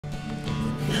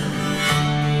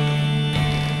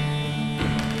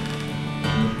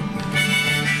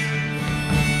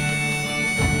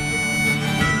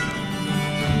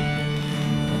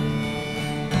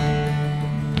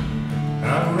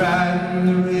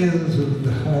riding the rails of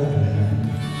the heartland,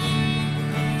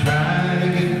 trying to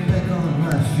get back on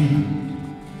my feet,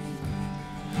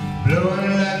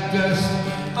 blowing like dust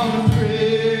on the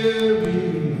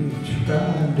prairie,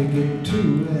 trying to get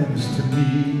two ends to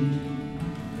meet.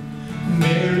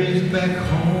 Mary's back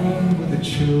home with the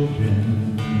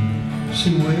children,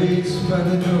 she waits by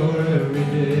the door every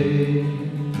day.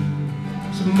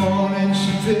 Some morning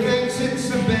she thinks it's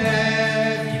a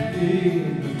bad day,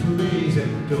 the praise at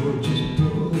the door just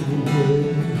broke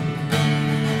away.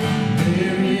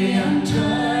 Mary, I'm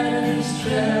tired of this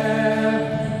trap,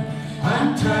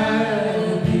 I'm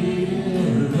tired of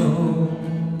being alone,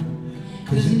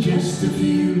 'cause in just a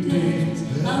few days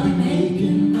I'll be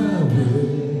making my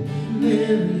way.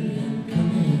 Mary, I'm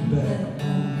coming back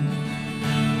home.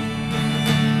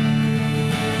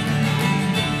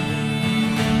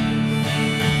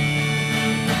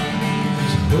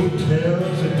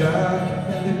 Hotels are dark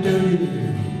and they're dirty,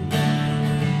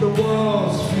 the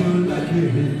walls feel like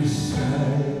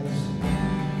hillsides,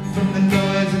 from the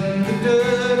noise and the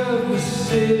dirt of the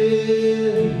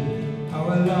city. How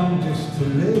I long just to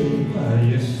lay by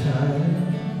your side.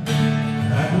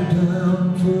 I go down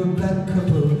for a black cup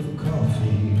of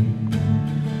coffee,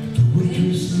 the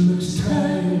waitress looks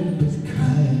tired but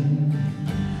kind.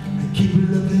 I keep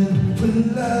looking for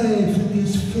life in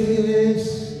these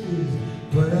faces,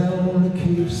 but I wanna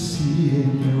keep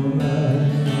seeing your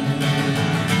eyes.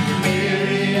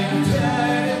 Mary, I'm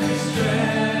tired of this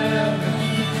travel,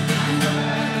 I'm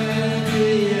tired of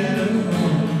being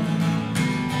alone,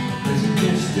 'cause in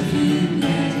just a few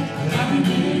days I'll be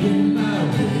making my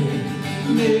way.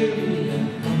 Mary, I'm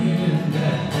coming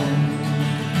back home.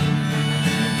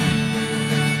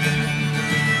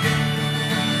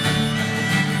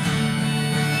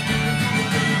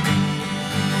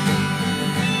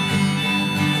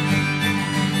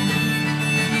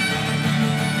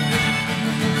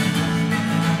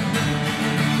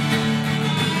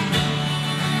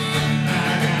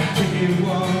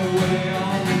 Walk away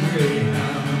on the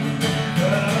Greyhound,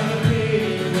 the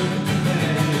pain wasn't too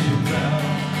bad as you found.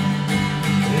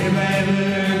 If I ever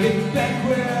get back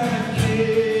where I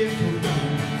came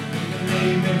from,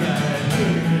 lay me right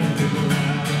here in the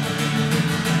ground.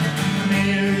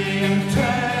 Mary, I'm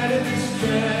tired of this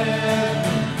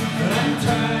travel, I'm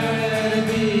tired of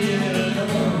being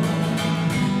alone.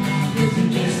 It's in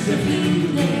just a few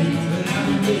days that I'm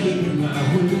making my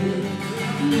way.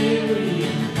 Mary,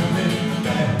 I'm coming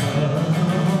back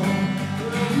home.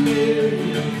 Mary,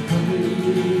 I'm coming